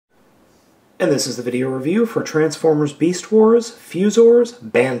And this is the video review for Transformers Beast Wars Fuzors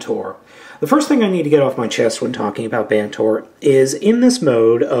Bantor. The first thing I need to get off my chest when talking about Bantor is in this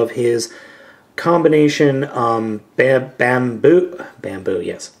mode of his combination baboon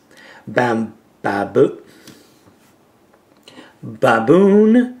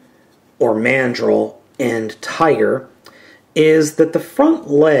or mandrill and tiger, is that the front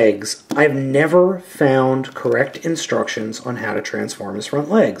legs, I've never found correct instructions on how to transform his front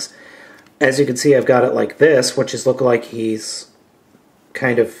legs. As you can see, I've got it like this, which is look like he's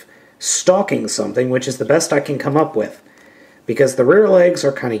kind of stalking something, which is the best I can come up with. Because the rear legs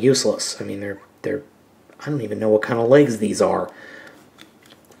are kind of useless. I mean, they're I don't even know what kind of legs these are.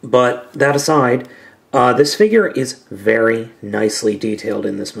 But that aside, this figure is very nicely detailed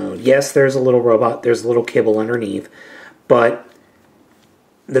in this mode. Yes, there's a little robot, there's a little kibble underneath, but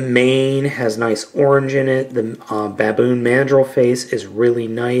the mane has nice orange in it. The baboon mandrill face is really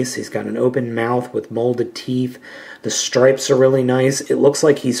nice. He's got an open mouth with molded teeth. The stripes are really nice. It looks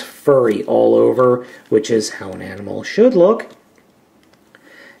like he's furry all over, which is how an animal should look.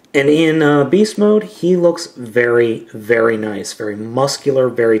 And in beast mode, he looks very, very nice. Very muscular,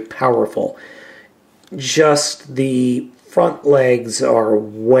 very powerful. Just the front legs are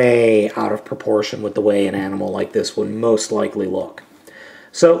way out of proportion with the way an animal like this would most likely look.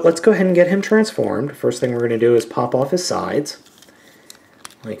 So let's go ahead and get him transformed. First thing we're going to do is pop off his sides,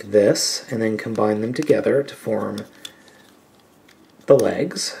 like this, and then combine them together to form the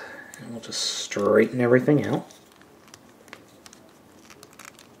legs. And we'll just straighten everything out.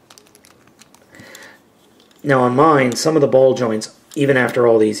 Now on mine, some of the ball joints, even after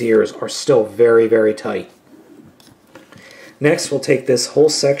all these years, are still very, very tight. Next, we'll take this whole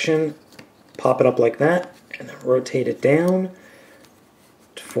section, pop it up like that, and then rotate it down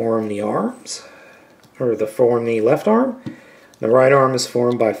to form the arms, or form the left arm. The right arm is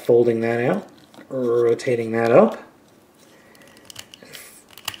formed by folding that out, rotating that up, and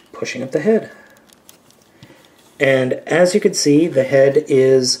pushing up the head. And as you can see, the head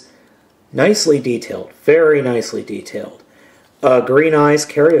is nicely detailed, very nicely detailed. Green eyes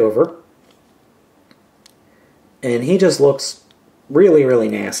carry over, and he just looks really, really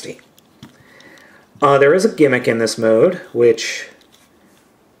nasty. There is a gimmick in this mode, which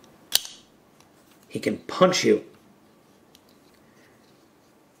he can punch you.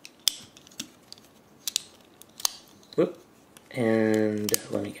 Whoop. And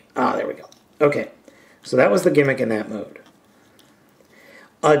let me... there we go. Okay, so that was the gimmick in that mode.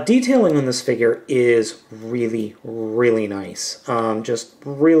 Detailing on this figure is really, really nice. Just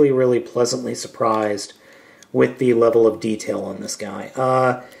really, really pleasantly surprised with the level of detail on this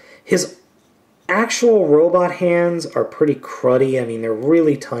guy. His actual robot hands are pretty cruddy. I mean, they're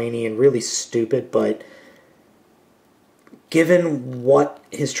really tiny and really stupid, but given what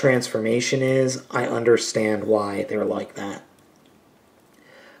his transformation is, I understand why they're like that.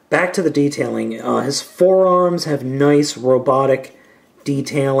 Back to the detailing. His forearms have nice robotic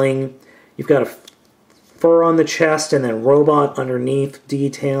detailing. You've got a fur on the chest and then robot underneath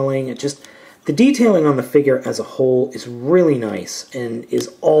detailing. The detailing on the figure as a whole is really nice and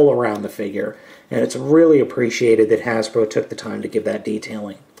is all around the figure, and it's really appreciated that Hasbro took the time to give that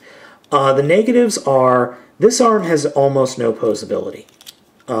detailing. The negatives are, this arm has almost no posability.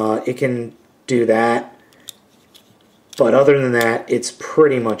 It can do that, but other than that, it's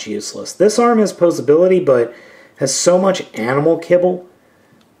pretty much useless. This arm has posability, but has so much animal kibble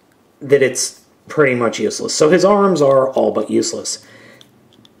that it's pretty much useless. So his arms are all but useless.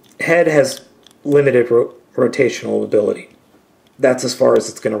 Head has limited rotational ability. That's as far as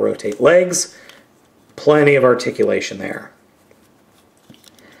it's going to rotate. Legs, plenty of articulation there.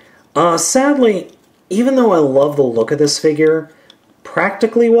 Sadly, even though I love the look of this figure,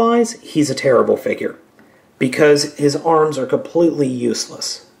 practically wise, he's a terrible figure because his arms are completely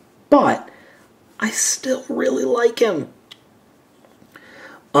useless. But I still really like him.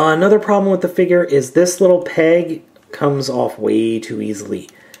 Another problem with the figure is this little peg comes off way too easily.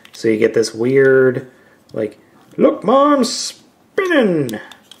 So you get this weird, like, look, Mom, spinning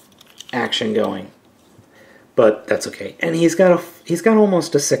action going. But that's okay. And he's got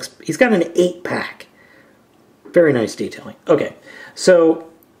almost a 6, he's got an 8-pack. Very nice detailing. Okay, so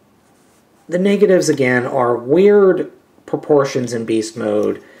the negatives again are weird proportions in beast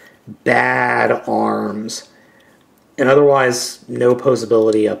mode, bad arms, and otherwise no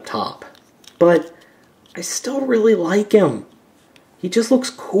posability up top. But I still really like him. He just looks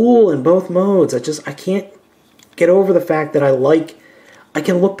cool in both modes. I can't get over the fact that I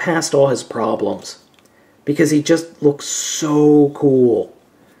can look past all his problems because he just looks so cool.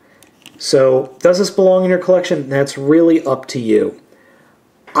 So, does this belong in your collection? That's really up to you.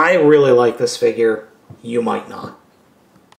 I really like this figure. You might not.